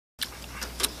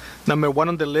Number one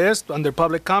on the list under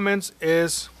public comments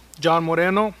is John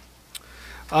Moreno.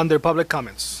 Under public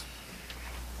comments.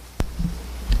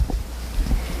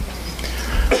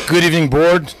 Good evening,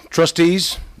 board,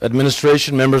 trustees,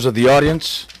 administration, members of the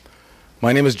audience.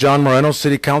 My name is John Moreno,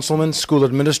 city councilman, school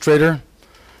administrator,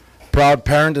 proud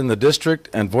parent in the district,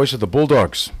 and voice of the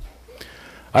Bulldogs.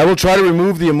 I will try to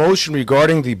remove the emotion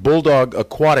regarding the Bulldog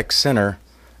Aquatic Center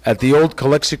at the old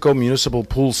Calexico Municipal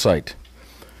Pool site.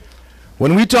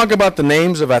 When we talk about the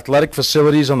names of athletic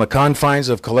facilities on the confines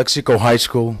of Calexico High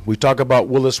School, we talk about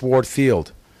Willis Ward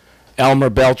Field,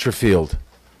 Elmer Belcher Field,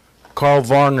 Carl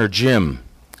Varner Gym,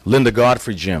 Linda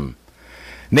Godfrey Gym,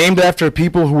 named after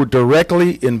people who were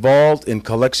directly involved in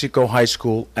Calexico High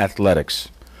School athletics.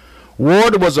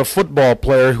 Ward was a football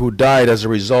player who died as a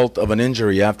result of an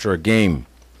injury after a game.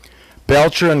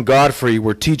 Belcher and Godfrey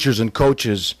were teachers and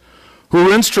coaches who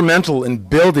were instrumental in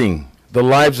building the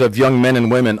lives of young men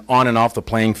and women on and off the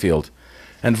playing field.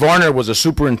 And Varner was a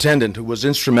superintendent who was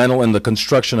instrumental in the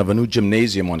construction of a new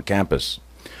gymnasium on campus.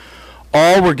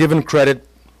 All were given credit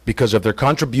because of their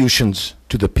contributions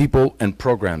to the people and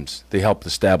programs they helped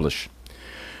establish.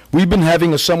 We've been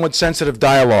having a somewhat sensitive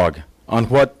dialogue on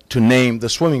what to name the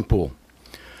swimming pool.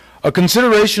 A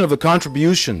consideration of the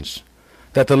contributions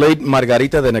that the late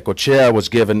Margarita de Necochea was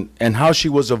given and how she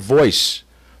was a voice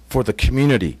for the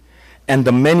community and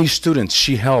the many students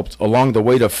she helped along the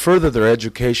way to further their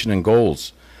education and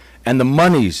goals, and the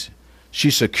monies she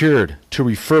secured to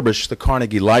refurbish the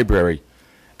Carnegie Library,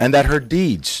 and that her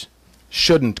deeds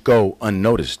shouldn't go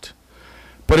unnoticed.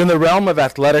 But in the realm of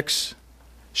athletics,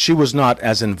 she was not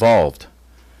as involved.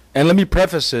 And let me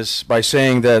preface this by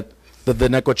saying that the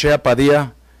Necochea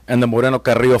Padilla and the Moreno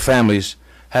Carrillo families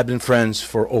have been friends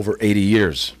for over 80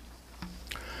 years.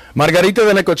 Margarita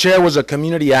de Necochea was a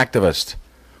community activist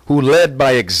who led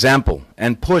by example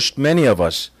and pushed many of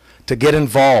us to get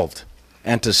involved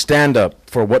and to stand up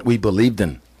for what we believed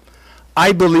in.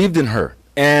 I believed in her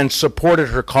and supported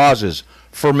her causes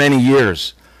for many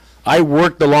years. I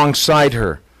worked alongside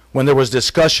her when there was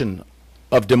discussion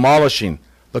of demolishing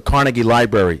the Carnegie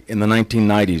Library in the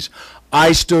 1990s.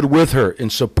 I stood with her in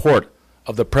support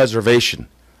of the preservation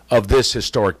of this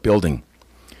historic building.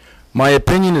 My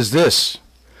opinion is this: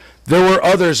 there were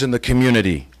others in the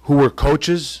community who were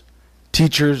coaches,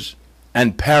 teachers,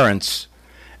 and parents,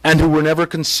 and who were never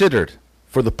considered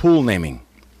for the pool naming.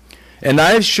 And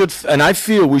I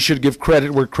feel we should give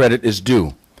credit where credit is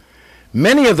due.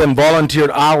 Many of them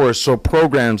volunteered hours so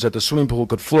programs at the swimming pool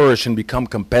could flourish and become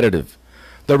competitive.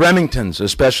 The Remingtons,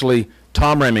 especially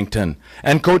Tom Remington,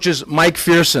 and coaches Mike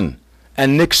Fearson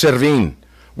and Nick Servine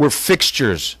were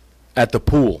fixtures at the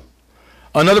pool.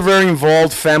 Another very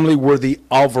involved family were the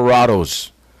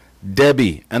Alvarados.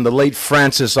 Debbie and the late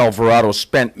Francis Alvarado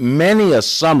spent many a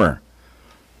summer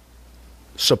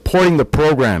supporting the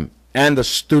program and the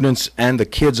students and the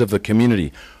kids of the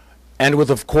community. And with,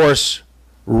 of course,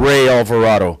 Ray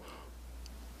Alvarado,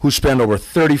 who spent over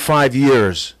 35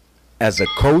 years as a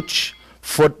coach,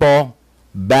 football,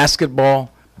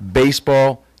 basketball,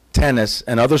 baseball, tennis,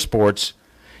 and other sports.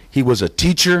 He was a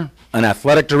teacher, an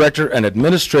athletic director, an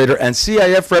administrator, and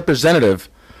CIF representative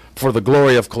for the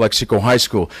glory of Calexico High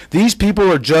School. These people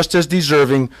are just as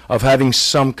deserving of having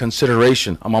some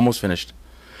consideration. I'm almost finished.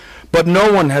 But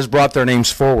no one has brought their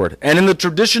names forward. And in the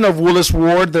tradition of Willis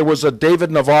Ward, there was a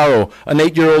David Navarro, an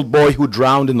 8-year-old boy who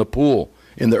drowned in the pool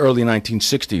in the early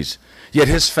 1960s. Yet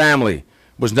his family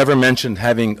was never mentioned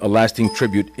having a lasting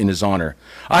tribute in his honor.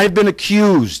 I have been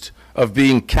accused of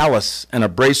being callous and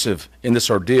abrasive in this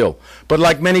ordeal. But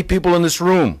like many people in this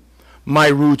room, my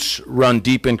roots run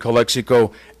deep in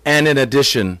Calexico, and in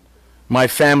addition, my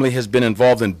family has been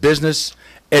involved in business,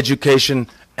 education,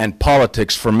 and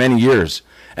politics for many years.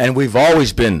 And we've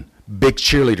always been big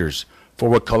cheerleaders for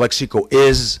what Calexico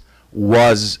is,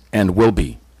 was, and will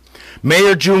be.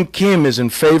 Mayor June Kim is in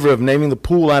favor of naming the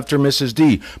pool after Mrs.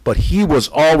 D, but he was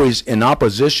always in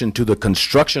opposition to the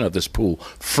construction of this pool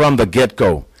from the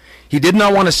get-go. He did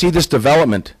not want to see this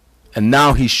development, and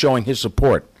now he's showing his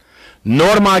support.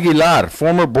 Norma Aguilar,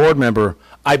 former board member,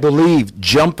 I believe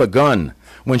jumped the gun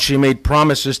when she made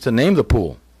promises to name the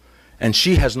pool, and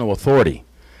she has no authority.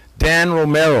 Dan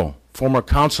Romero, former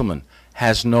councilman,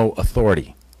 has no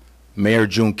authority. Mayor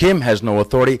June Kim has no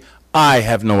authority. I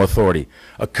have no authority.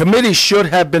 A committee should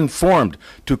have been formed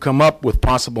to come up with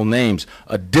possible names.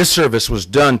 A disservice was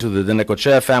done to the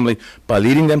Necochea family by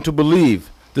leading them to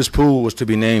believe this pool was to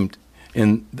be named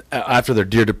after their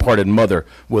dear departed mother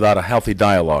without a healthy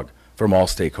dialogue from all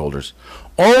stakeholders.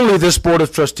 Only this Board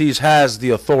of Trustees has the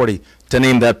authority to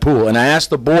name that pool, and I ask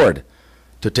the board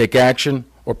to take action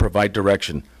or provide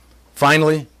direction.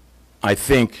 Finally, I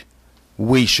think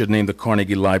we should name the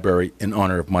Carnegie Library in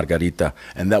honor of Margarita,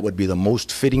 and that would be the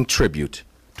most fitting tribute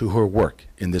to her work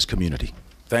in this community.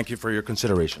 Thank you for your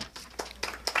consideration.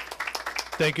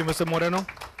 Thank you, Mr. Moreno.